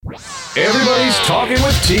Everybody's Talking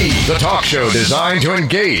with T, the talk show designed to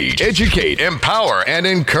engage, educate, empower, and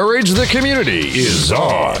encourage the community is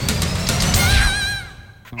on.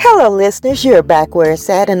 Hello, listeners. You're back where it's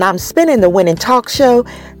at, and I'm spinning the winning talk show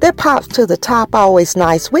that pops to the top, always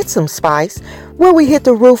nice with some spice, where we hit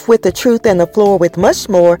the roof with the truth and the floor with much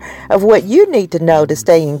more of what you need to know to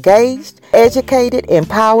stay engaged, educated,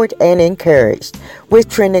 empowered, and encouraged, with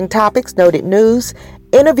trending topics, noted news,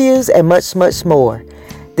 interviews, and much, much more.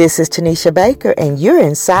 This is Tanisha Baker, and you're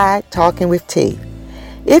inside Talking with T.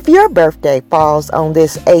 If your birthday falls on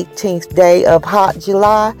this 18th day of hot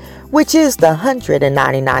July, which is the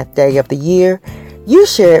 199th day of the year, you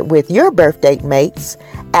share it with your birthday mates,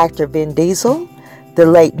 actor Vin Diesel, the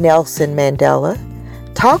late Nelson Mandela,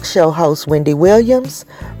 talk show host Wendy Williams,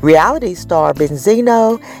 reality star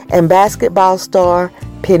Benzino, and basketball star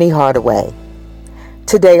Penny Hardaway.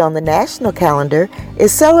 Today on the national calendar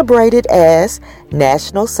is celebrated as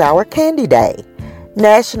National Sour Candy Day,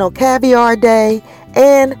 National Caviar Day,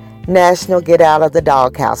 and National Get Out of the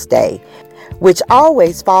Doghouse Day, which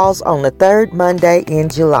always falls on the third Monday in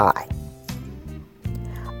July.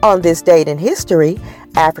 On this date in history,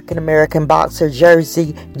 African-American boxer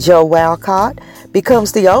Jersey Joe Walcott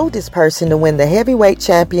becomes the oldest person to win the heavyweight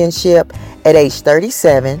championship at age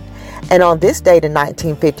 37, and on this date in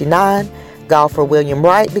 1959, golfer William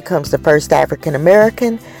Wright becomes the first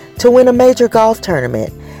African-American to win a major golf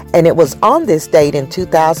tournament, and it was on this date in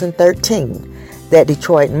 2013 that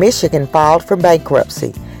Detroit, Michigan filed for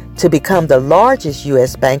bankruptcy to become the largest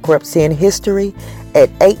U.S. bankruptcy in history at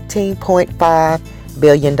 $18.5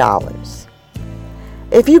 billion.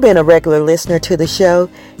 If you've been a regular listener to the show,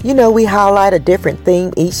 you know we highlight a different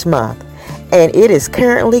theme each month, and it is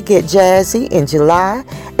currently Get Jazzy in July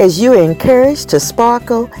as you are encouraged to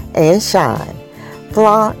sparkle and shine.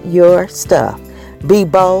 Flaunt your stuff. Be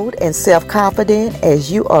bold and self-confident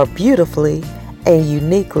as you are beautifully and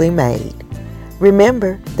uniquely made.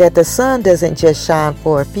 Remember that the sun doesn't just shine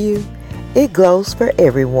for a few, it glows for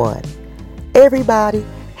everyone. Everybody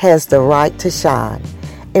has the right to shine.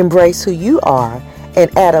 Embrace who you are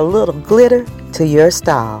and add a little glitter to your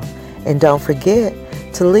style. And don't forget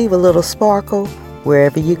to leave a little sparkle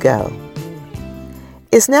wherever you go.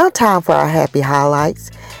 It's now time for our happy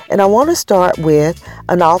highlights, and I want to start with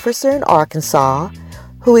an officer in Arkansas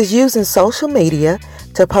who is using social media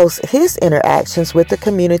to post his interactions with the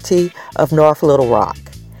community of North Little Rock.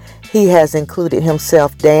 He has included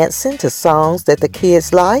himself dancing to songs that the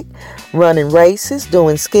kids like, running races,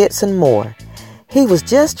 doing skits, and more. He was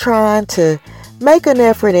just trying to make an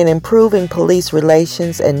effort in improving police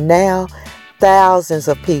relations, and now thousands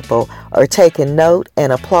of people are taking note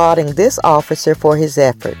and applauding this officer for his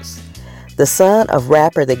efforts. The son of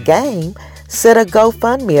rapper The Game set a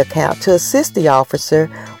GoFundMe account to assist the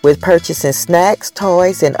officer with purchasing snacks,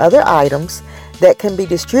 toys, and other items that can be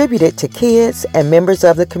distributed to kids and members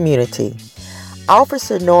of the community.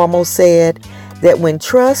 Officer Normal said that when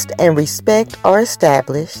trust and respect are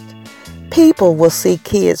established, people will see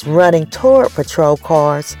kids running toward patrol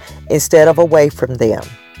cars instead of away from them.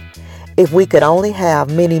 If we could only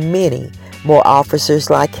have many, many more officers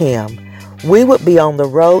like him, we would be on the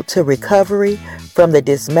road to recovery from the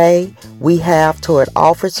dismay we have toward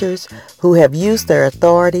officers who have used their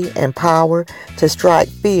authority and power to strike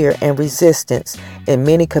fear and resistance in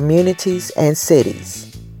many communities and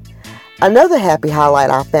cities. Another happy highlight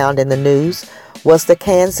I found in the news was the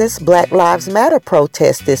Kansas Black Lives Matter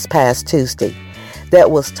protest this past Tuesday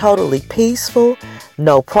that was totally peaceful,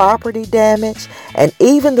 no property damage, and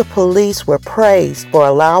even the police were praised for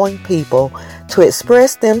allowing people to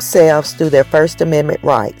express themselves through their First Amendment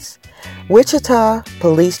rights. Wichita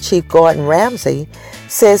Police Chief Gordon Ramsay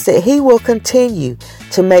says that he will continue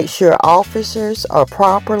to make sure officers are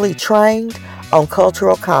properly trained on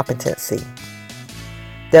cultural competency.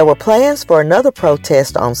 There were plans for another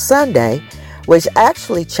protest on Sunday, which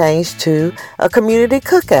actually changed to a community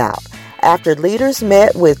cookout after leaders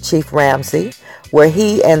met with Chief Ramsay, where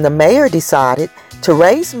he and the mayor decided to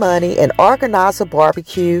raise money and organize a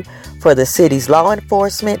barbecue for the city's law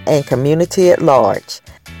enforcement and community at large.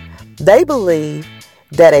 They believe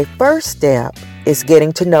that a first step is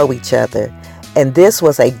getting to know each other, and this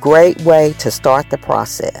was a great way to start the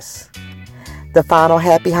process. The final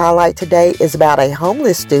happy highlight today is about a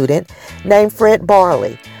homeless student named Fred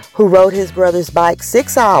Barley, who rode his brother's bike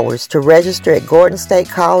 6 hours to register at Gordon State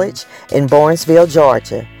College in Barnesville,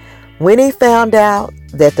 Georgia, when he found out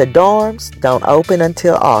that the dorms don't open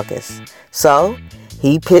until August. So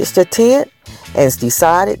he pitched a tent and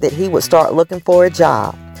decided that he would start looking for a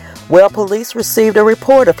job. Well, police received a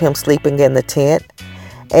report of him sleeping in the tent,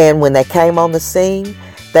 and when they came on the scene,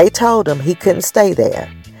 they told him he couldn't stay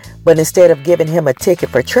there. But instead of giving him a ticket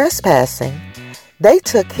for trespassing, they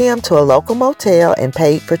took him to a local motel and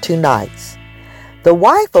paid for 2 nights. The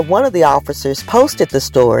wife of one of the officers posted the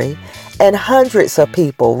story, and hundreds of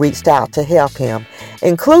people reached out to help him,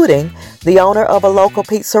 including the owner of a local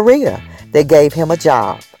pizzeria that gave him a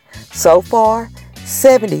job. So far,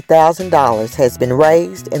 $70,000 has been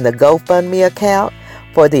raised in the GoFundMe account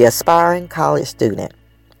for the aspiring college student.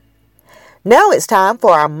 Now it's time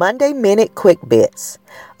for our Monday Minute Quick Bits.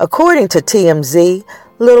 According to TMZ,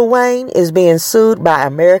 Lil Wayne is being sued by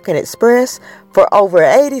American Express for over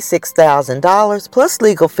 $86,000 plus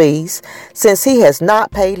legal fees since he has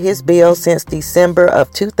not paid his bill since December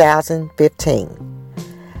of 2015.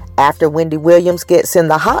 After Wendy Williams gets in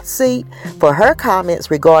the hot seat for her comments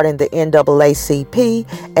regarding the NAACP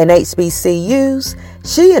and HBCUs,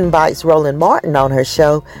 she invites Roland Martin on her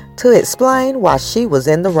show to explain why she was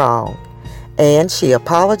in the wrong. And she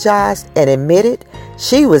apologized and admitted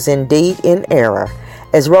she was indeed in error,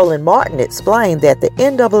 as Roland Martin explained that the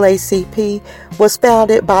NAACP was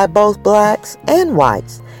founded by both blacks and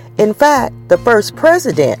whites. In fact, the first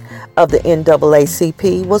president of the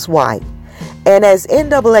NAACP was white. And as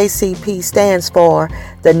NAACP stands for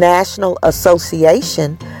the National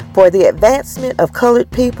Association for the Advancement of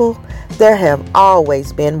Colored People, there have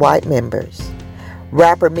always been white members.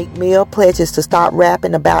 Rapper Meek Mill pledges to stop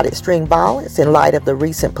rapping about extreme violence in light of the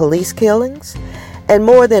recent police killings. And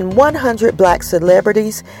more than 100 black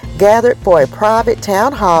celebrities gathered for a private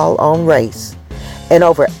town hall on race. And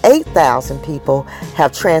over 8,000 people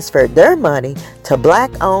have transferred their money to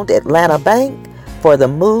black-owned Atlanta Bank for the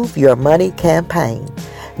Move Your Money campaign.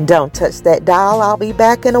 Don't touch that dial. I'll be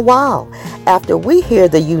back in a while after we hear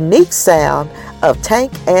the unique sound of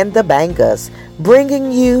Tank and the Bangas,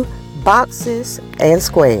 bringing you Boxes and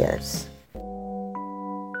Squares.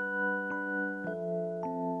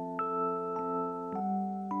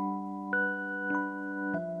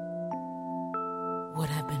 Would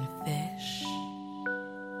have been fish,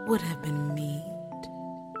 would have been meat,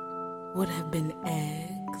 would have been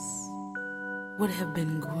eggs, would have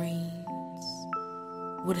been greens,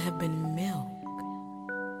 would have been milk,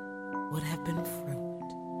 would have been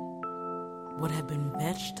fruit, would have been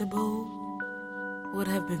vegetable, would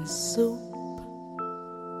have been soup.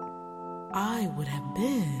 I would have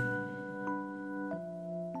been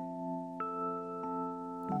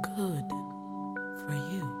good for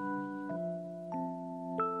you.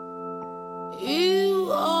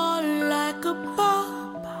 You are like a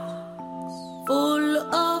box full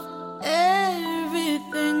of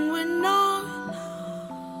everything we know.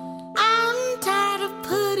 I'm tired of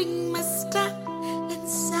putting my stuff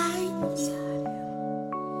inside you.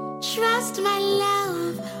 Trust my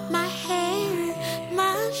love, my hair,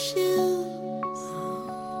 my shoes.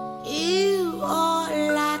 You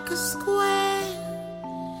are like a square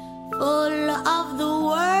full of the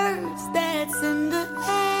words that's in the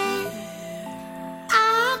air.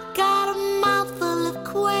 I got a mouthful of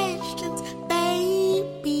questions,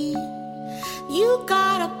 baby. You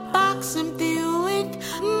got a box empty with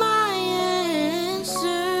my answers.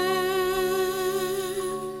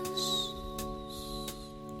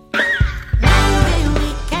 Maybe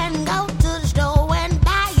we can go to the store and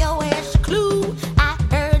buy your ass a clue. I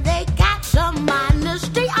heard they got some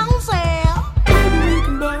honesty on sale. Maybe we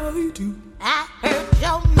can buy you too. I heard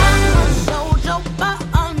your mama sold your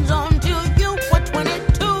buttons until you were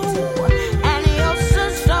 22, and your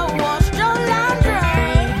sister washed your laundry.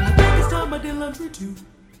 I think it's time I did laundry too.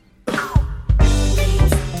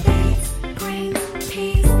 Beans, greens,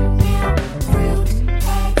 peas, milk, fruit,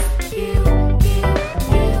 eggs, you,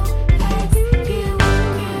 eggs, you.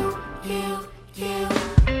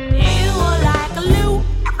 You are like a loop.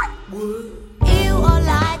 You are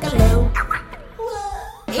like a loop.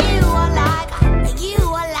 You are like a loop. You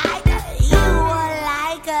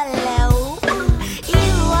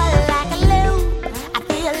are like a loop. I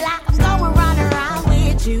feel like I'm going round and round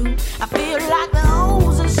with you. I feel like the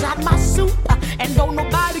hose inside my soup, and don't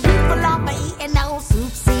nobody get full off by eating no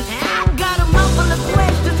soup. See, I got a mouthful of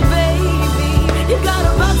questions, baby. You got a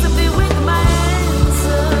box of it with my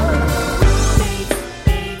answer.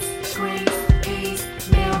 Beans, greens, peas,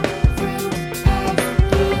 milk, fruit,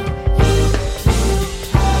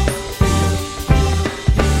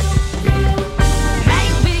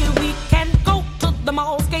 maybe we can go to the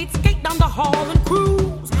mall, skate down the hall and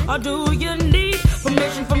cruise. Or do you need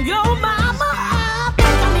permission from your mama? I think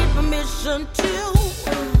I need permission too.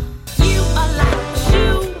 You are like a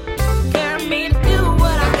shoe, carry me to do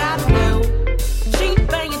what I gotta do. Cheap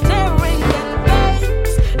and you're tearing at the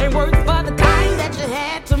base, ain't worth for the time that you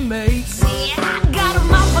had to make. See, I got a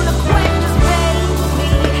mouthful of questions,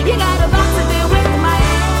 baby. You got a box to deal with my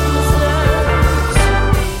answers.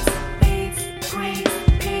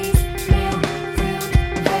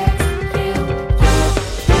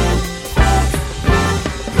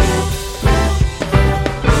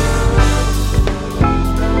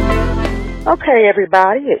 Okay,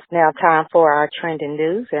 everybody, it's now time for our trending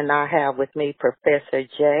news, and I have with me Professor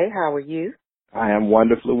Jay. How are you? I am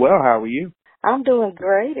wonderfully well. How are you? I'm doing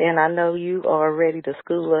great, and I know you are ready to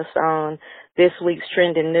school us on this week's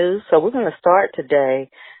trending news. So we're going to start today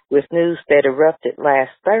with news that erupted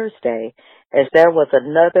last Thursday, as there was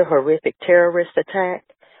another horrific terrorist attack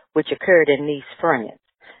which occurred in Nice, France.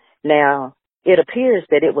 Now, it appears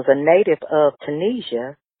that it was a native of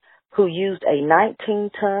Tunisia who used a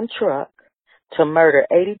 19-ton truck to murder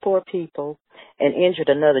 84 people and injured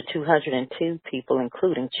another 202 people,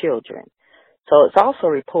 including children. So it's also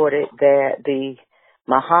reported that the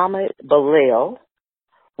Mohammed Belal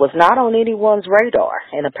was not on anyone's radar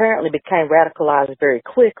and apparently became radicalized very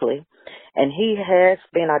quickly, and he has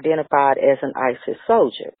been identified as an ISIS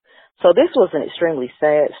soldier. So this was an extremely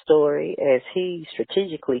sad story, as he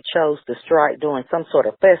strategically chose to strike during some sort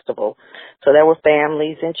of festival. So there were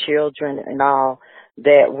families and children and all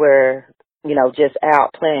that were, just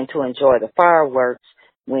out planning to enjoy the fireworks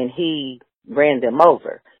when he ran them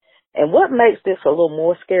over. And what makes this a little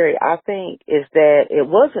more scary, I think, is that it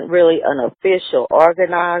wasn't really an official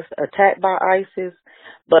organized attack by ISIS,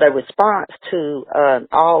 but a response to an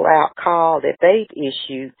all-out call that they've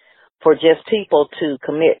issued for just people to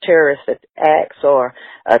commit terrorist acts or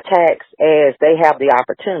attacks as they have the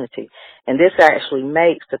opportunity. And this actually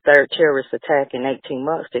makes the third terrorist attack in 18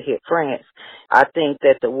 months to hit France. I think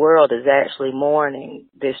that the world is actually mourning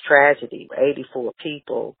this tragedy. 84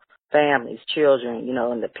 people, families, children,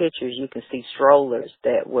 in the pictures you can see strollers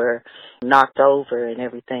that were knocked over and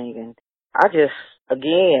everything. And I just,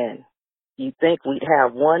 again, you think we'd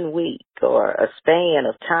have 1 week or a span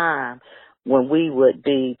of time when we would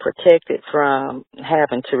be protected from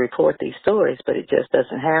having to report these stories, but it just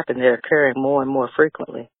doesn't happen. They're occurring more and more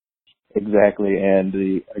frequently. Exactly. And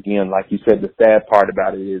again, like you said, the sad part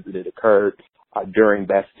about it is that it occurred during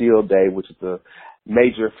Bastille Day, which is a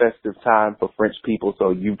major festive time for French people. So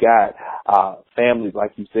you've got families,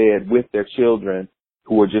 like you said, with their children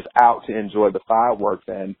who are just out to enjoy the fireworks.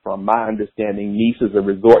 And from my understanding, Nice is a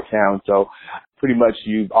resort town. So pretty much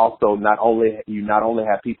you not only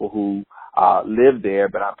have people who live there,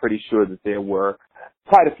 but I'm pretty sure that there were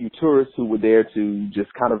quite a few tourists who were there to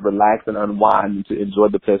just kind of relax and unwind and to enjoy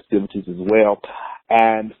the festivities as well.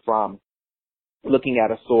 And from looking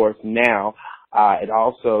at a source now, it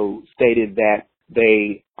also stated that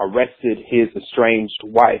they arrested his estranged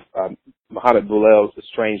wife, Mohammed Belal's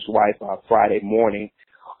estranged wife, Friday morning,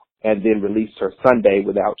 and then released her Sunday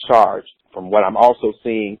without charge. From what I'm also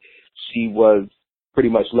seeing, she was pretty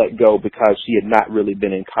much let go because she had not really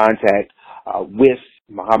been in contact with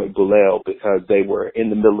Mohammed Belal because they were in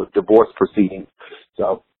the middle of divorce proceedings.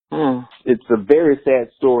 So it's a very sad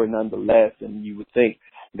story nonetheless, and you would think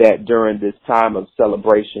that during this time of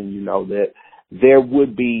celebration, that there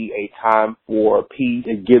would be a time for peace.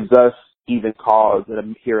 It gives us even cause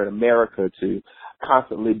here in America to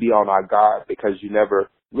constantly be on our guard because you never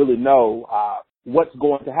really know what's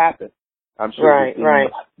going to happen. I'm sure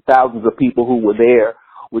thousands of people who were there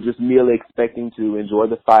were just merely expecting to enjoy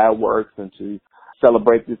the fireworks and to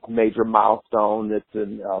celebrate this major milestone that's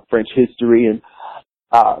in French history and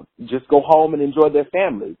just go home and enjoy their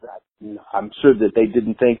families. I'm sure that they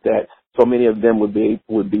didn't think that so many of them would be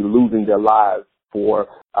losing their lives for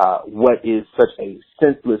what is such a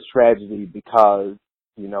senseless tragedy because,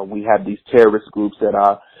 we have these terrorist groups that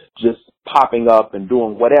are just popping up and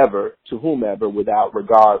doing whatever to whomever without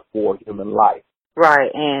regard for human life.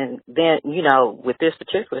 Right, and then, with this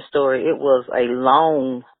particular story, it was a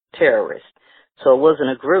lone terrorist. So it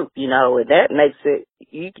wasn't a group, and that makes it,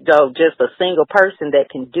 just a single person that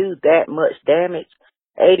can do that much damage,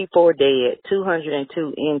 84 dead,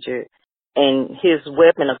 202 injured, and his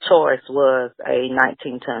weapon of choice was a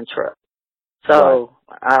 19-ton truck. So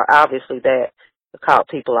obviously that caught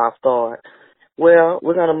people off guard. Well,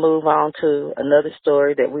 we're going to move on to another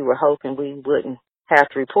story that we were hoping we wouldn't have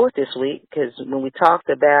to report this week, because when we talked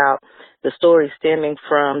about the story stemming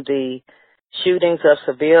from the shootings of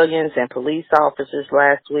civilians and police officers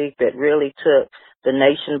last week that really took the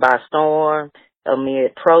nation by storm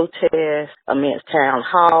amid protests, amidst town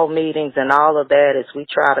hall meetings and all of that, as we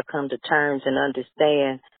try to come to terms and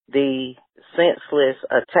understand the senseless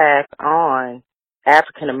attack on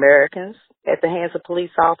African Americans at the hands of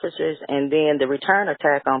police officers, and then the return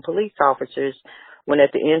attack on police officers when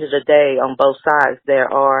at the end of the day on both sides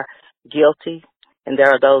there are guilty and there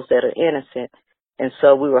are those that are innocent. And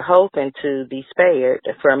so we were hoping to be spared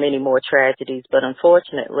for many more tragedies, but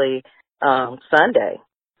unfortunately Sunday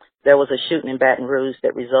there was a shooting in Baton Rouge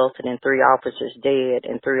that resulted in 3 officers dead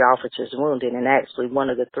and 3 officers wounded, and actually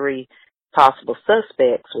one of the 3 possible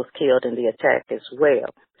suspects was killed in the attack as well.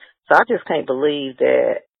 So I just can't believe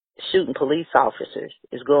that shooting police officers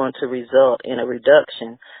is going to result in a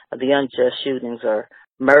reduction of the unjust shootings or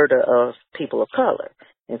murder of people of color.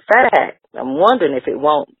 In fact, I'm wondering if it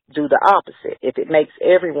won't do the opposite, if it makes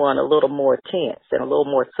everyone a little more tense and a little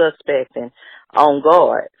more suspect and on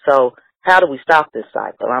guard. So how do we stop this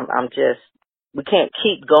cycle? We can't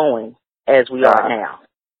keep going as we are now.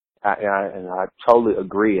 I totally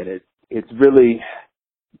agree. And it's really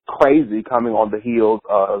crazy coming on the heels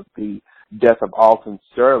of the death of Alton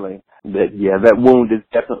Sterling. That wound is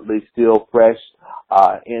definitely still fresh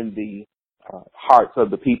in the hearts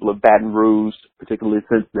of the people of Baton Rouge, particularly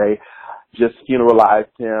since they just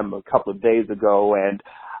funeralized him a couple of days ago, and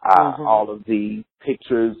all of the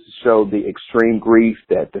pictures show the extreme grief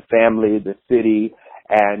that the family, the city,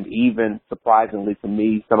 and even, surprisingly to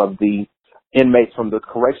me, some of the inmates from the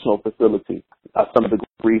correctional facility, some of the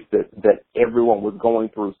grief that everyone was going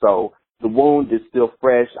through. So the wound is still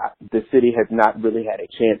fresh. The city has not really had a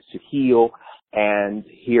chance to heal. And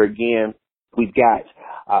here again, we've got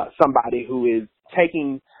somebody who is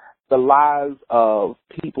taking the lives of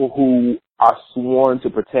people who are sworn to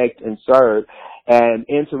protect and serve. And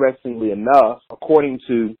interestingly enough, according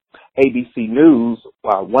to ABC News,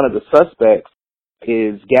 one of the suspects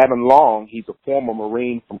is Gavin Long. He's a former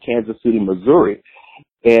Marine from Kansas City, Missouri,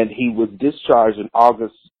 and he was discharged in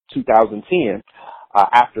August 2010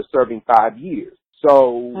 after serving 5 years.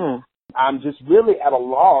 So I'm just really at a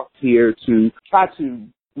loss here to try to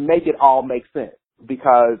make it all make sense,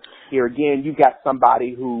 because here again, you've got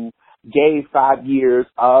somebody who gave 5 years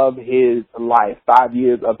of his life, 5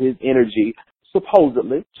 years of his energy,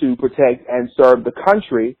 supposedly, to protect and serve the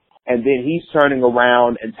country, and then he's turning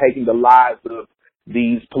around and taking the lives of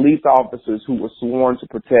these police officers who were sworn to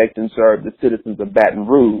protect and serve the citizens of Baton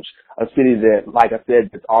Rouge, a city that, like I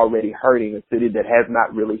said, is already hurting, a city that has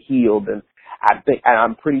not really healed. And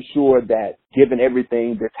I'm pretty sure that given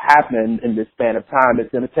everything that's happened in this span of time,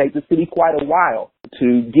 it's going to take the city quite a while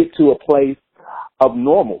to get to a place of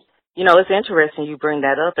normalcy. You know, it's interesting you bring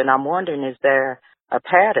that up, and I'm wondering, is there a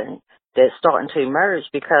pattern that's starting to emerge?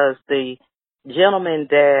 Because the gentleman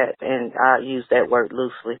that, and I use that word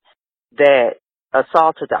loosely, that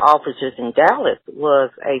assaulted the officers in Dallas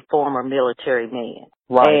was a former military man.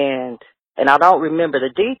 Right. And I don't remember the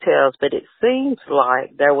details, but it seems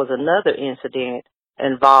like there was another incident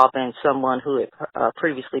involving someone who had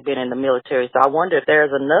previously been in the military. So I wonder if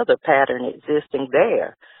there's another pattern existing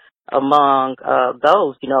there among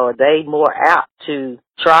those. You know, are they more apt to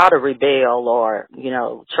try to rebel or, you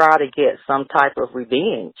know, try to get some type of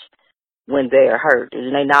revenge when they're hurt?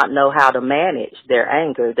 And they not know how to manage their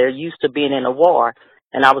anger. They're used to being in a war.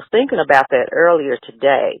 And I was thinking about that earlier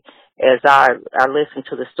today as I listened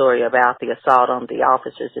to the story about the assault on the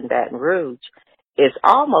officers in Baton Rouge. It's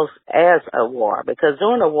almost as a war, because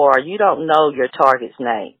during a war, you don't know your target's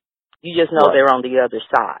name. You just know they're on the other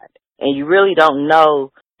side. And you really don't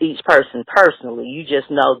know each person personally. You just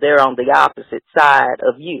know they're on the opposite side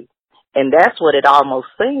of you. And that's what it almost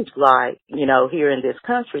seems like, you know, here in this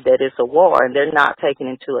country, that it's a war, and they're not taking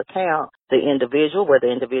into account the individual, whether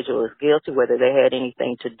the individual is guilty, whether they had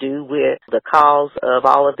anything to do with the cause of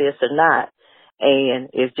all of this or not. And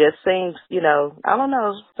it just seems, you know, I don't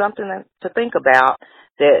know, something to think about,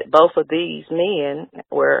 that both of these men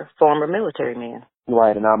were former military men.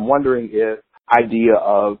 Right, and I'm wondering if idea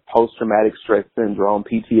of post-traumatic stress syndrome,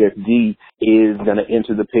 PTSD, is going to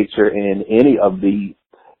enter the picture in any of these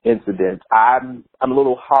incidents. I'm a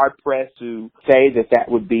little hard-pressed to say that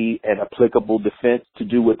would be an applicable defense to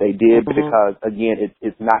do what they did, because, again,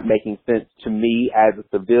 it's not making sense to me as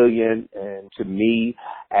a civilian, and to me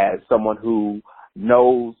as someone who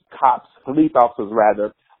knows cops, police officers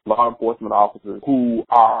rather, law enforcement officers who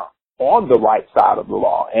are on the right side of the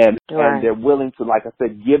law, and they're willing to, like I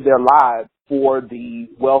said, give their lives for the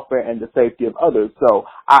welfare and the safety of others. So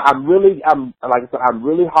I'm really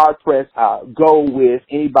hard pressed go with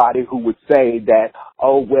anybody who would say that,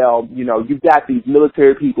 oh, well, you know, you've got these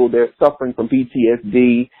military people, they're suffering from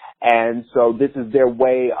PTSD, and so this is their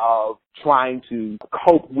way of trying to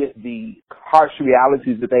cope with the harsh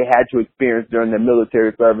realities that they had to experience during their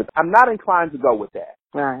military service. I'm not inclined to go with that.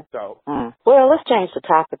 Right. So, Well, let's change the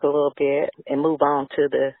topic a little bit and move on to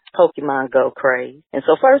the Pokemon Go craze. And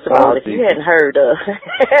so, first of all, if you hadn't heard of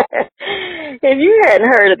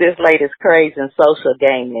this latest craze in social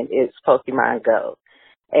gaming, it's Pokemon Go.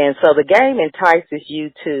 And so the game entices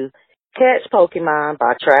you to catch Pokemon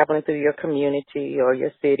by traveling through your community or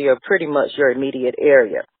your city or pretty much your immediate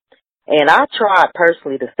area. And I tried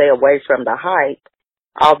personally to stay away from the hype,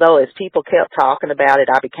 although as people kept talking about it,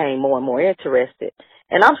 I became more and more interested.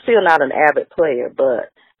 And I'm still not an avid player, but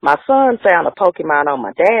my son found a Pokemon on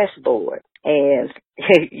my dashboard. And,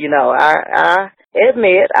 you know, I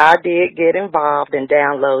admit I did get involved and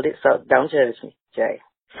download it, so don't judge me, Jay.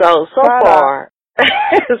 So far,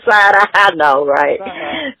 I know, right?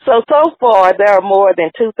 So far, there are more than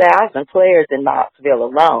 2,000 players in Knoxville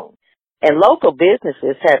alone. And local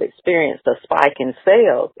businesses have experienced a spike in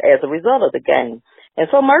sales as a result of the game. And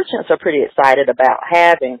so merchants are pretty excited about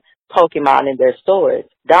having Pokemon in their stores.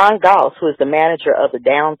 Don Goss, who is the manager of the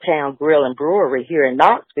Downtown Grill and Brewery here in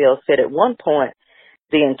Knoxville, said at one point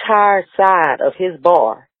the entire side of his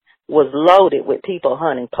bar was loaded with people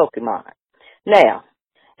hunting Pokemon. Now,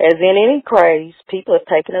 as in any craze, people have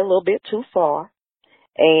taken it a little bit too far,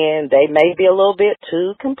 and they may be a little bit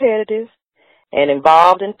too competitive and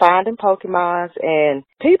involved in finding Pokemons, and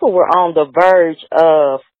people were on the verge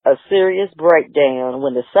of a serious breakdown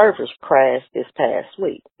when the servers crashed this past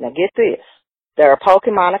week. Now get this. There are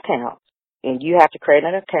Pokemon accounts, and you have to create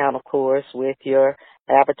an account, of course, with your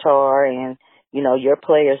avatar and, you know, your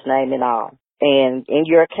player's name and all. And in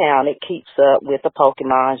your account, it keeps up with the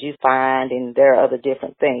Pokemons you find, and there are other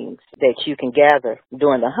different things that you can gather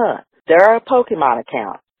during the hunt. There are Pokemon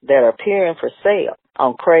accounts that are appearing for sale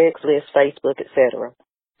on Craigslist, Facebook, etc.,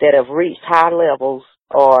 that have reached high levels,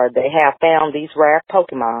 or they have found these rare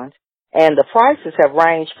Pokemons, and the prices have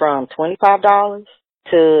ranged from $25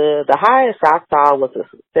 to the highest I saw was a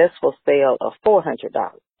successful sale of $400.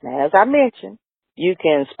 Now, as I mentioned, you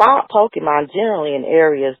can spot Pokemon generally in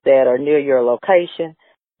areas that are near your location,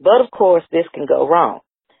 but of course this can go wrong.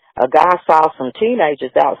 A guy saw some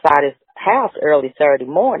teenagers outside his house early Saturday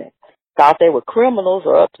morning, thought they were criminals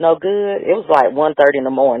or up to no good. It was like 1:30 in the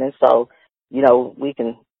morning, so, you know, we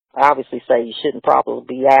can obviously say you shouldn't probably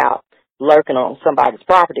be out lurking on somebody's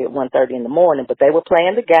property at 1:30 in the morning, but they were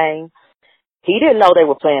playing the game. He didn't know they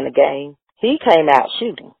were playing the game. He came out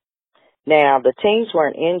shooting. Now, the teens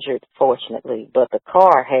weren't injured, fortunately, but the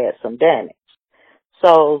car had some damage.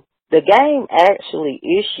 So the game actually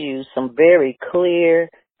issues some very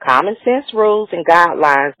clear common sense rules and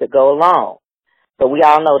guidelines that go along. But we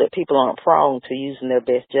all know that people aren't prone to using their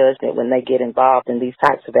best judgment when they get involved in these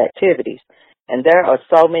types of activities. And there are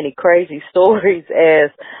so many crazy stories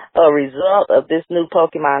as a result of this new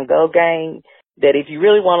Pokemon Go game that if you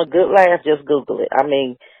really want a good laugh, just Google it. I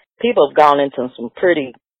mean, people have gone into some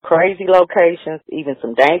pretty crazy locations, even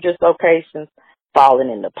some dangerous locations, fallen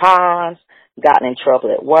in the ponds, gotten in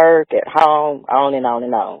trouble at work, at home, on and on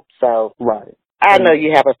and on. So right. I know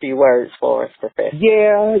you have a few words for us, Professor.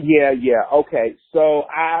 Yeah. Okay, so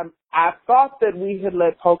I thought that we had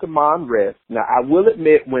let Pokemon rest. Now, I will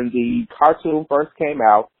admit, when the cartoon first came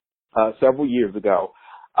out several years ago,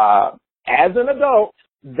 as an adult,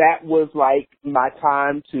 that was like my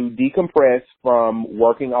time to decompress from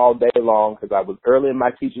working all day long because I was early in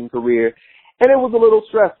my teaching career, and it was a little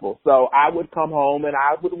stressful. So I would come home and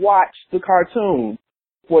I would watch the cartoon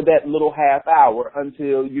for that little half hour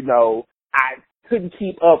until, you know, I couldn't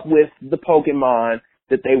keep up with the Pokemon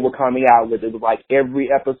that they were coming out with. It was like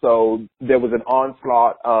every episode there was an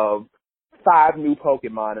onslaught of 5 new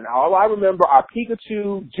Pokemon, and all I remember are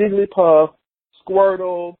Pikachu, Jigglypuff,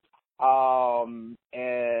 Squirtle,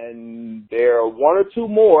 and there are 1 or 2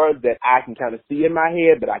 more that I can kind of see in my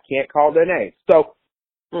head, but I can't call their names. So,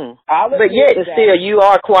 but yet and still, you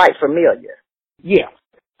are quite familiar. Yeah.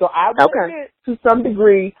 So I would admit, to some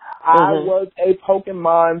degree, I was a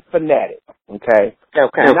Pokemon fanatic. Okay.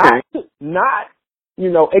 Not, you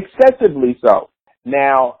know, excessively so.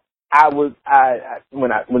 Now, when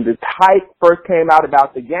the hype first came out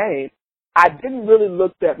about the game, I didn't really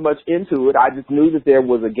look that much into it. I just knew that there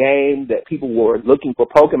was a game that people were looking for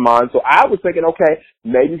Pokemon. So I was thinking, okay,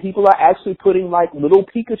 maybe people are actually putting like little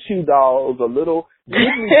Pikachu dolls or little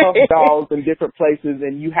Jigglypuff dolls in different places,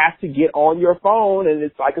 and you have to get on your phone, and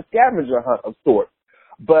it's like a scavenger hunt of sorts.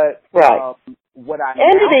 But it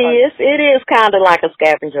is kind of like a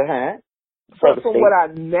scavenger hunt. So from what I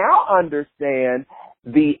now understand,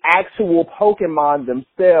 the actual Pokemon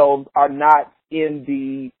themselves are not in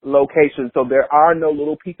the location, so there are no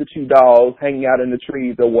little Pikachu dolls hanging out in the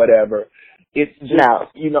trees or whatever. It's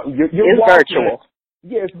just, you know, you're it's virtual.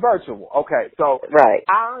 Yeah, it's virtual. Okay, so right.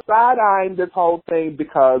 I'm side-eyeing this whole thing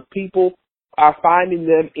because people are finding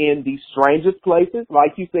them in the strangest places,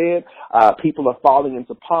 like you said. People are falling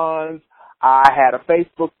into ponds. I had a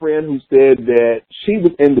Facebook friend who said that she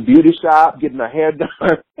was in the beauty shop getting her hair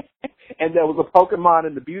done, and there was a Pokemon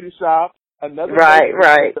in the beauty shop.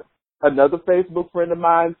 Another Facebook friend of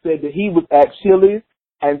mine said that he was at Chili's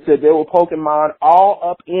and said there were Pokemon all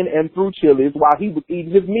up in and through Chili's while he was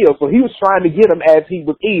eating his meal. So he was trying to get them as he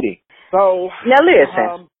was eating. So now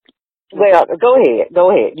listen. Well, go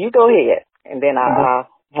ahead. You go ahead, and then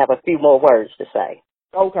have a few more words to say.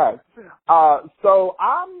 Okay. So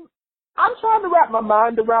I'm trying to wrap my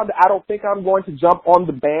mind around it. I don't think I'm going to jump on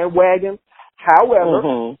the bandwagon.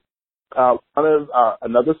 However,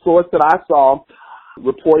 another source that I saw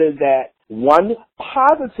reported that one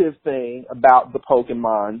positive thing about the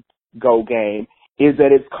Pokemon Go game is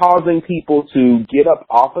that it's causing people to get up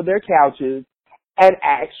off of their couches and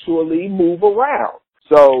actually move around.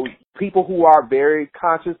 So people who are very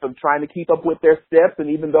conscious of trying to keep up with their steps, and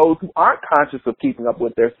even those who aren't conscious of keeping up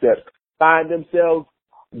with their steps, find themselves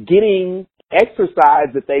getting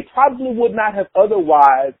exercise that they probably would not have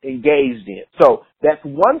otherwise engaged in. So that's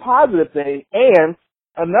one positive thing. And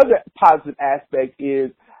another positive aspect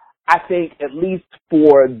is, I think, at least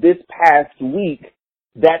for this past week,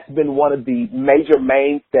 that's been one of the major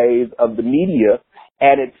mainstays of the media,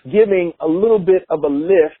 and it's giving a little bit of a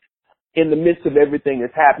lift in the midst of everything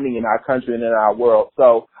that's happening in our country and in our world.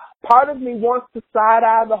 So part of me wants to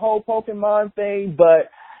side-eye the whole Pokemon thing, but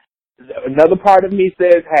another part of me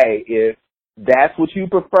says, hey, if that's what you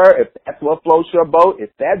prefer, if that's what floats your boat, if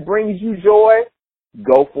that brings you joy,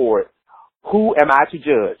 go for it. Who am I to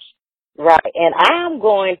judge? Right, and I'm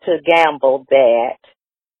going to gamble that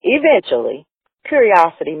eventually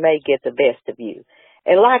curiosity may get the best of you.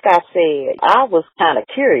 And like I said, I was kind of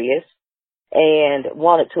curious and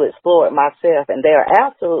wanted to explore it myself, and they're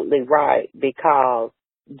absolutely right, because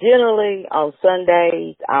generally on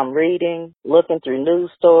Sundays I'm reading, looking through news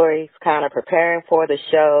stories, kind of preparing for the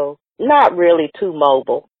show, not really too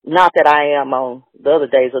mobile. Not that I am on the other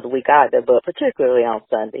days of the week either, but particularly on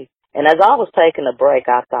Sundays. And as I was taking a break,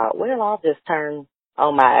 I thought, well, I'll just turn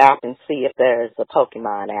on my app and see if there's a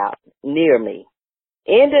Pokemon out near me.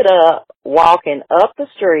 Ended up walking up the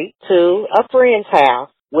street to a friend's house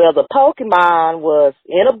where the Pokemon was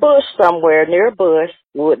in a bush somewhere, near a bush,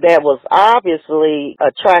 that was obviously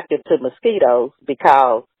attracted to mosquitoes,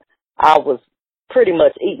 because I was pretty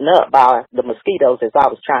much eaten up by the mosquitoes as I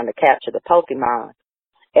was trying to capture the Pokemon.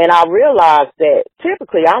 And I realized that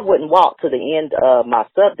typically I wouldn't walk to the end of my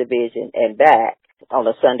subdivision and back on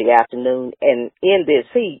a Sunday afternoon. And in this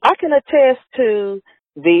heat, I can attest to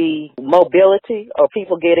the mobility of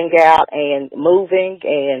people getting out and moving,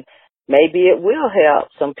 and maybe it will help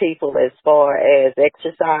some people as far as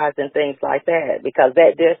exercise and things like that, because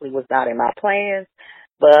that definitely was not in my plans.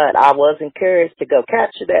 But I was encouraged to go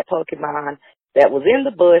capture that Pokemon that was in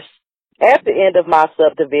the bush at the end of my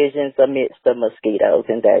subdivisions amidst the mosquitoes,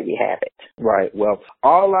 and there you have it. Right. Well,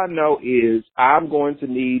 all I know is I'm going to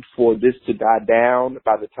need for this to die down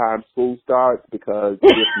by the time school starts, because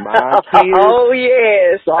if my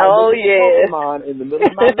kids start Pokemon in the middle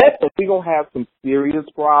of my lesson, we're going to have some serious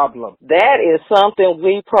problems. That is something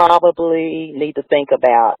we probably need to think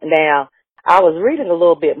about. Now, I was reading a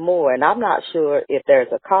little bit more, and I'm not sure if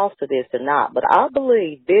there's a cost to this or not, but I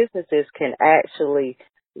believe businesses can actually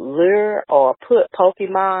lure or put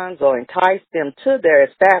Pokemons or entice them to their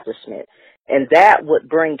establishment, and that would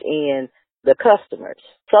bring in the customers.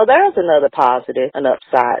 So there's another positive, an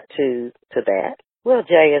upside to that. Well,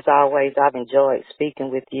 Jay, as always, I've enjoyed speaking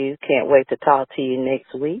with you. Can't wait to talk to you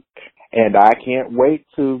next week. And I can't wait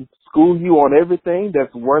to school you on everything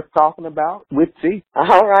that's worth talking about with T.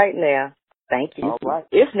 All right now. Thank you. All right.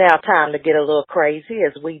 It's now time to get a little crazy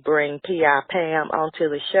as we bring P.I. Pam onto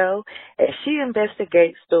the show as she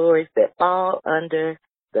investigates stories that fall under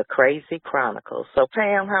the Crazy Chronicles. So,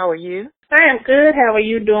 Pam, how are you? I am good. How are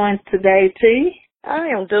you doing today, T? I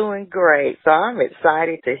am doing great. So I'm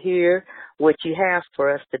excited to hear what you have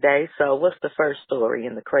for us today. So what's the first story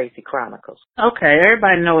in the Crazy Chronicles? Okay,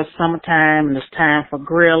 everybody knows it's summertime and it's time for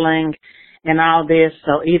grilling and all this.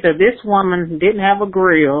 So either this woman didn't have a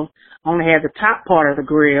grill, only had the top part of the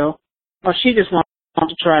grill, or she just wants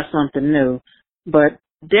to try something new. But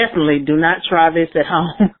definitely do not try this at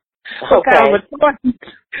home. Okay.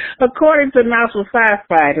 According to Knoxville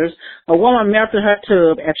firefighters, a woman melted her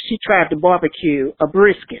tub after she tried to barbecue a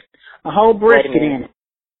brisket, a whole brisket in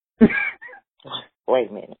it. Wait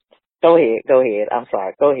a minute. Go ahead. I'm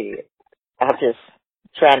sorry. Go ahead. I'm just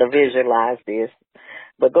trying to visualize this.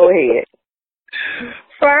 But go ahead.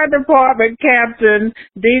 Fire Department Captain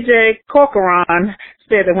DJ Corcoran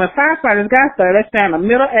said that when firefighters got there, they found a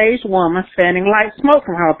middle-aged woman fanning light smoke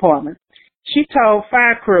from her apartment. She told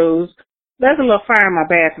fire crews, "There's a little fire in my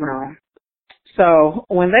bathroom." So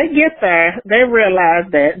when they get there, they realize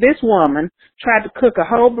that this woman tried to cook a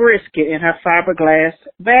whole brisket in her fiberglass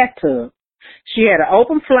bathtub. She had an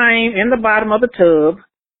open flame in the bottom of the tub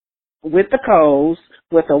with the coals,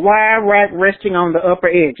 with a wire rack resting on the upper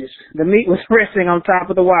edges. The meat was resting on top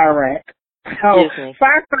of the wire rack. So, Excuse me.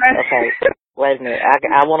 Okay, wait a minute.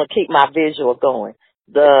 I want to keep my visual going.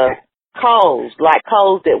 The coals, like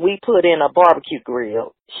coals that we put in a barbecue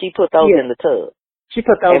grill. She put those in the tub. She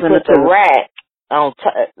put those in the tub. And put the rack on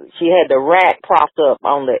she had the rack propped up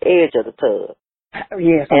on the edge of the tub.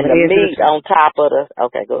 Yes, and the meat on top of the...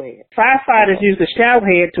 Okay, go ahead. Firefighters used the shower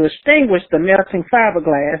head to extinguish the melting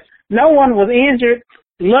fiberglass. No one was injured,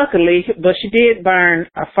 luckily, but she did burn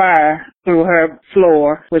a fire through her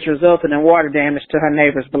floor, which resulted in water damage to her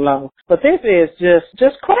neighbors below. But this is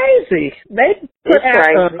just crazy. They put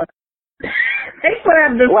out the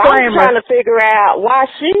Well, I'm trying to figure out why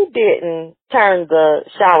she didn't turn the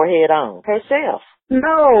shower head on herself.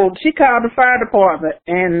 No, she called the fire department,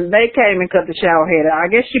 and they came and cut the shower head out. I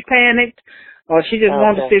guess she panicked, or she just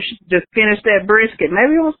wanted to see if she could just finish that brisket.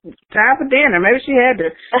 Maybe it was time for dinner. Maybe she had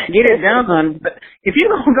to get it done. But if you're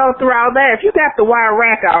going to go through all that, if you got the wire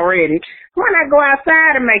rack already, why not go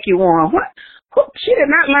outside and make you one? She did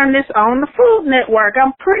not learn this on the Food Network.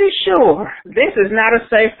 I'm pretty sure this is not a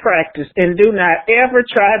safe practice, and do not ever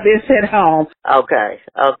try this at home. Okay.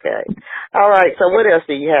 All right, so what else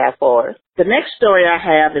do you have for us? The next story I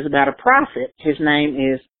have is about a prophet. His name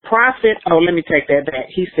is Prophet. Oh, let me take that back.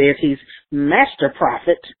 He says he's Master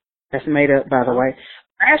Prophet. That's made up, by the way.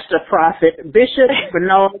 Master Prophet Bishop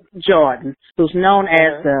Bernard Jordan, who's known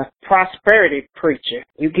as the prosperity preacher.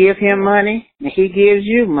 You give him money, and he gives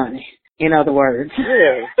you money. In other words.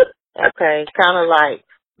 Really? Okay. Kind of like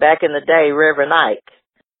back in the day, Reverend Ike.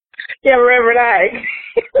 Yeah, Reverend Ike.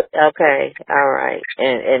 Okay. All right.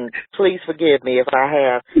 And please forgive me if I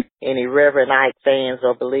have any Reverend Ike fans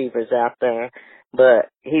or believers out there. But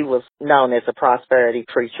he was known as a prosperity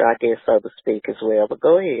preacher, I guess, so to speak, as well. But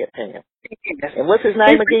go ahead, Pam. And what's his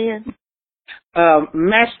name again?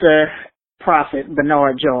 Master Prophet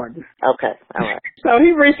Bernard Jordan. Okay, all right. So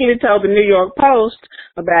he recently told the New York Post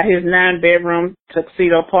about his 9-bedroom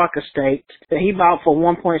Tuxedo Park estate that he bought for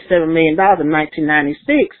 $1.7 million in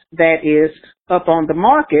 1996 that is up on the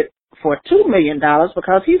market for $2 million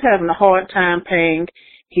because he's having a hard time paying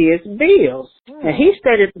his bills. And he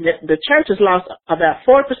stated that the church has lost about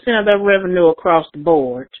 40% of their revenue across the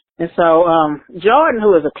board. And so Jordan,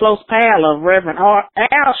 who is a close pal of Reverend Al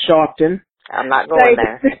Sharpton, I'm not going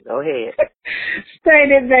there. Go ahead.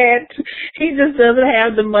 Stated that he just doesn't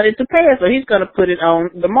have the money to pay it, so he's going to put it on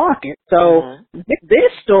the market. So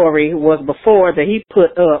this story was before that he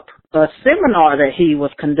put up a seminar that he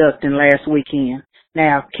was conducting last weekend.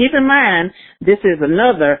 Now, keep in mind, this is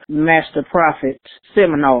another Master Prophet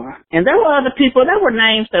seminar. And there were other people, there were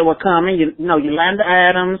names that were coming, Yolanda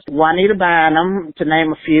Adams, Juanita Bynum, to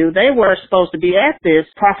name a few. They were supposed to be at this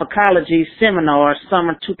Prophecology seminar,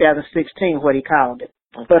 summer 2016, what he called it.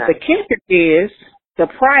 Okay. But the kicker is the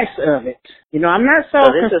price of it. I'm not so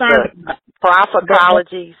concerned about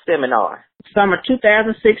Prophecology seminar. Summer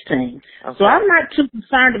 2016. Okay. So I'm not too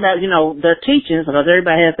concerned about, their teachings, because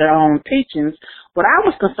everybody has their own teachings. What I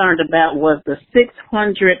was concerned about was the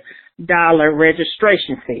 $600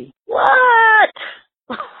 registration fee. What?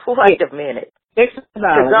 Wait a minute.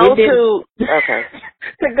 $600. Okay.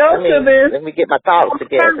 Let me get my thoughts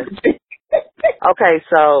together. Okay,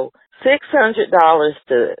 so $600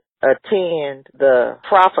 to attend the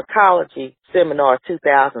Prophecology Seminar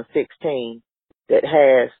 2016 that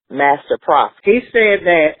has Master Prophet. He said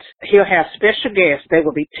that he'll have special guests. They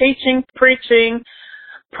will be teaching, preaching,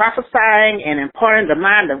 prophesying, and imparting the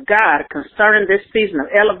mind of God concerning this season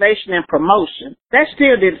of elevation and promotion. That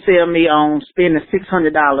still didn't sell me on spending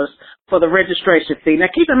 $600 for the registration fee. Now,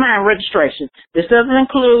 keep in mind registration. This doesn't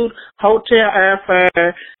include hotel,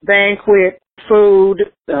 airfare, banquet,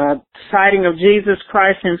 food, sighting of Jesus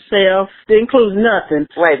Christ himself. It includes nothing.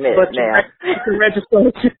 Wait a minute but now.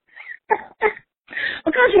 Registration.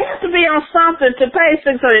 Because you have to be on something to pay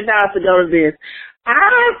 $600 to go to this.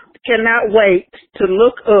 I cannot wait to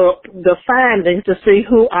look up the findings to see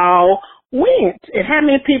who all went and how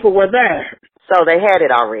many people were there. So they had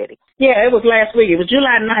it already? Yeah, it was last week. It was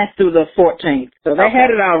July 9th through the 14th. So they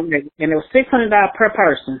had it already. And it was $600 per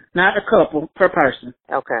person, not a couple, per person.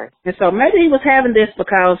 Okay. And so maybe he was having this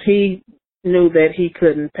because he knew that he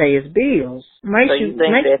couldn't pay his bills. So you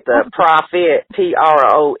think that the Prophet,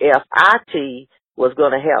 Profit, was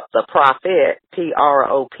going to help the Prophet,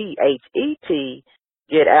 Prophet,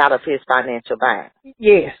 get out of his financial bind?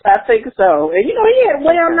 Yes, I think so. And, he had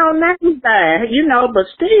well-known names there, but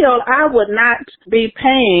still, I would not be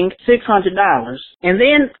paying $600. And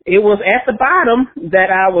then it was at the bottom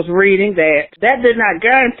that I was reading that did not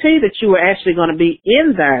guarantee that you were actually going to be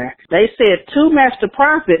in there. They said 2 master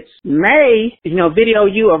prophets may, video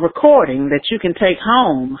you a recording that you can take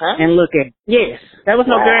home and look at. Yes, that was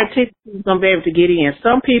no guarantee that you were going to be able to get in.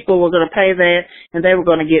 Some people were going to pay that, and they were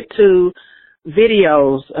going to get 2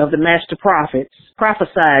 videos of the master prophets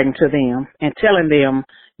prophesying to them and telling them,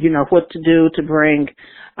 what to do to bring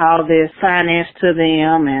all this finance to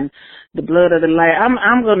them and the blood of the Lamb.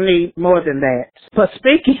 I'm going to need more than that. But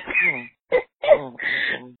speaking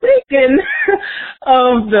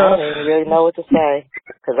of the... I don't even really know what to say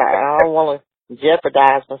because I don't want to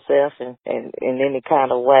jeopardize myself in any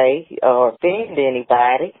kind of way or offend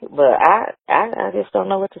anybody, but I just don't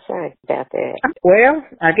know what to say about that. Well,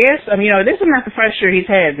 I guess, this is not the first year he's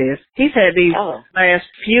had this. He's had these last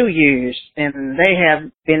few years, and they have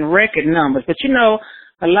been record numbers. But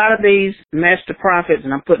a lot of these master prophets,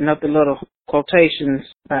 and I'm putting up the little quotations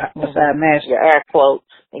beside master. Your air quotes,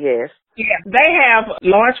 yes. Yeah, they have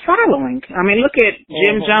large following. Look at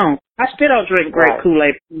Jim Jones. I still don't drink grape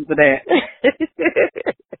Kool-Aid for that.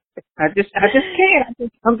 I just can't.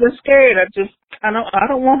 I'm just scared. I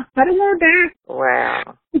don't want to die.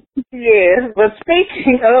 Wow. Yes, but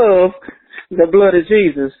speaking of the blood of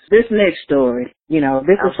Jesus, this next story, this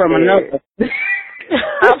is from another.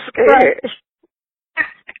 I'm scared.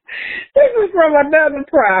 This is from another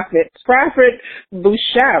Prophet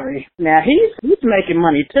Bushari. Now, he's making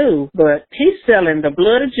money, too, but he's selling the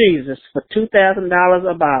blood of Jesus for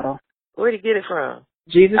 $2,000 a bottle. Where'd he get it from?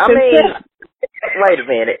 Jesus himself. Wait a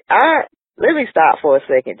minute. Let me stop for a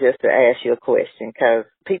second just to ask you a question, because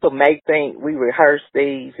people may think we rehearse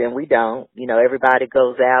these, and we don't. Everybody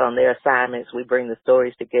goes out on their assignments. We bring the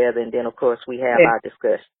stories together, and then, of course, we have our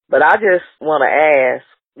discussion. But I just want to ask,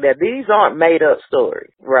 that these aren't made-up stories,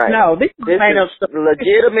 right? No, these are made-up stories.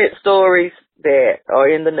 Legitimate stories that are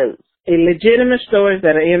in the news. Legitimate stories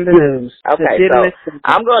that are in the news. Okay, so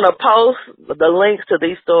I'm going to post the links to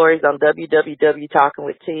these stories on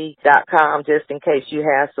www.talkingwitht.com just in case you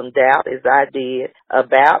have some doubt, as I did,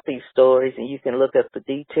 about these stories, and you can look up the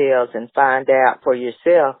details and find out for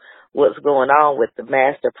yourself what's going on with the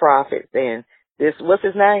master prophets and this, what's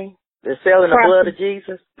his name? They're selling the blood of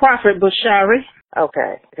Jesus? Prophet Bushari.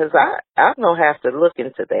 Okay, because I'm going to have to look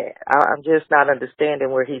into that. I'm just not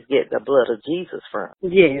understanding where he's getting the blood of Jesus from.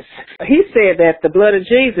 Yes. He said that the blood of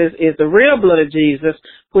Jesus is the real blood of Jesus,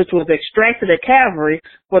 which was extracted at Calvary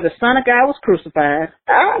where the Son of God was crucified.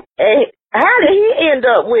 How did he end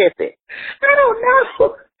up with it? I don't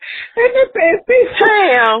know. People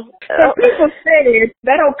say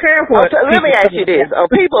they don't care what. Let me ask you this: are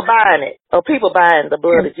people buying it? Are people buying the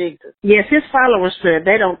blood of Jesus? Yes, his followers said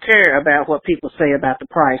they don't care about what people say about the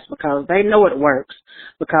price because they know it works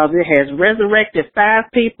because it has resurrected 5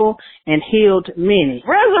 people and healed many.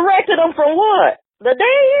 Resurrected them from what? The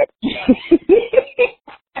dead?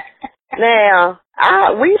 Now,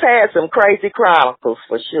 we've had some crazy chronicles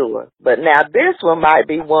for sure, but now this one might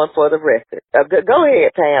be one for the record. Go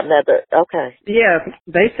ahead, Pam. Okay. Yeah,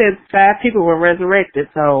 they said 5 people were resurrected,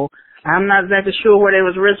 so I'm not exactly sure where they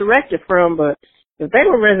was resurrected from, but if they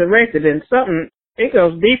were resurrected, then it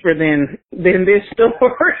goes deeper than this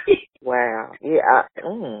story. Wow. Yeah.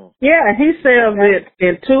 Yeah, and he sells it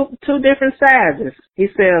in two different sizes. He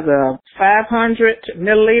sells a 500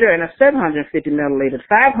 milliliter and a 750 milliliter.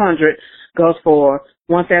 500 goes for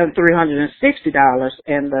 $1,360,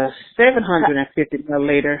 and the 750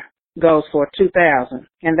 milliliter goes for $2,000.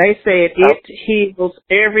 And they said it heals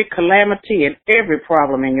every calamity and every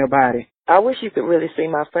problem in your body. I wish you could really see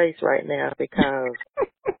my face right now because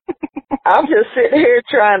I'm just sitting here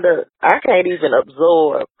I can't even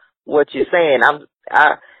absorb what you're saying.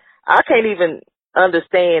 I can't even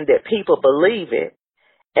understand that people believe it.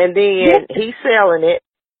 And then he's selling it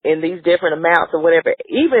in these different amounts or whatever.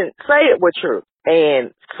 Even say it were true.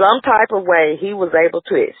 And some type of way he was able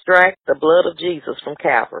to extract the blood of Jesus from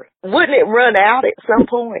Calvary. Wouldn't it run out at some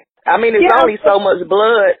point? It's only so much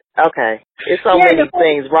blood. Okay. There's so many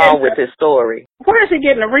things wrong with this story. Where is he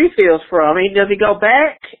getting the refills from? Does he go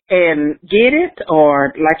back and get it?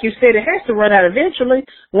 Or, like you said, it has to run out eventually.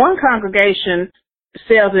 One congregation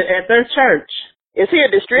sells it at their church. Is he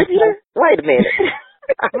a distributor? Wait a minute.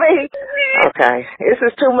 Okay. This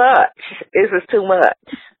is too much. This is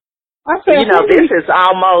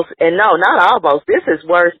almost, and no, not almost. This is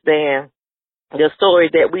worse than the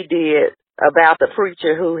story that we did about the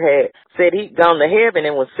preacher who had said he'd gone to heaven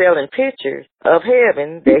and was selling pictures of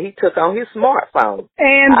heaven that he took on his smartphone.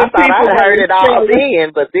 And I thought I heard it all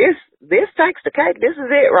then, but this takes the cake. This is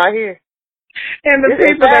it right here. And the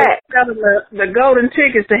people that selling the golden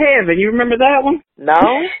tickets to heaven, you remember that one? No.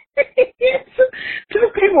 2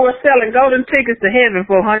 people were selling golden tickets to heaven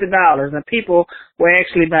for $100, and people were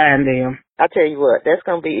actually buying them. I tell you what, that's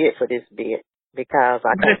gonna be it for this bit because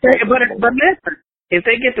I can't. But listen. If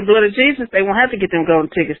they get the blood of Jesus, they won't have to get them golden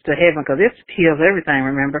tickets to heaven because it heals everything,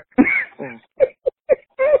 remember? I'm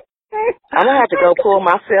going to have to go pull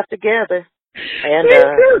myself together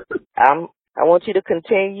And I want you to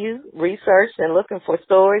continue research and looking for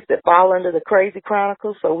stories that fall under the Crazy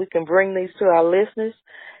Chronicles so we can bring these to our listeners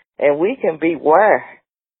and we can beware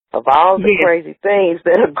of all the crazy things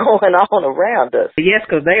that are going on around us. Yes,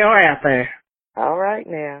 because they are out there. All right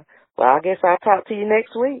now. Well, I guess I'll talk to you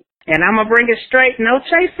next week. And I'm going to bring it straight, no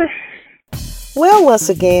chaser. Well, once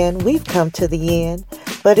again, we've come to the end.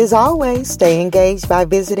 But as always, stay engaged by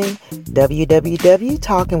visiting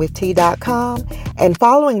www.talkingwitht.com and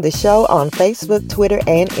following the show on Facebook, Twitter,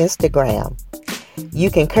 and Instagram.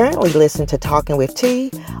 You can currently listen to Talking with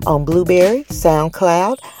T on Blueberry,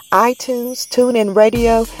 SoundCloud, iTunes, TuneIn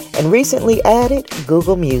Radio, and recently added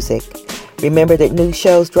Google Music. Remember that new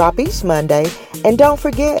shows drop each Monday, and don't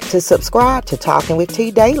forget to subscribe to Talking with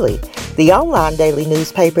T Daily, the online daily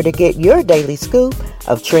newspaper to get your daily scoop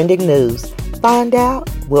of trending news. Find out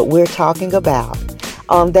what we're talking about.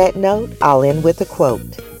 On that note, I'll end with a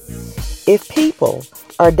quote. If people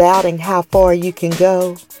are doubting how far you can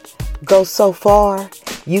go so far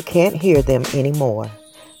you can't hear them anymore.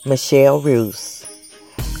 Michelle Roos.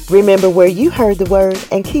 Remember where you heard the word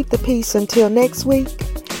and keep the peace until next week.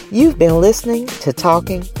 You've been listening to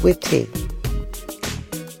Talking with T.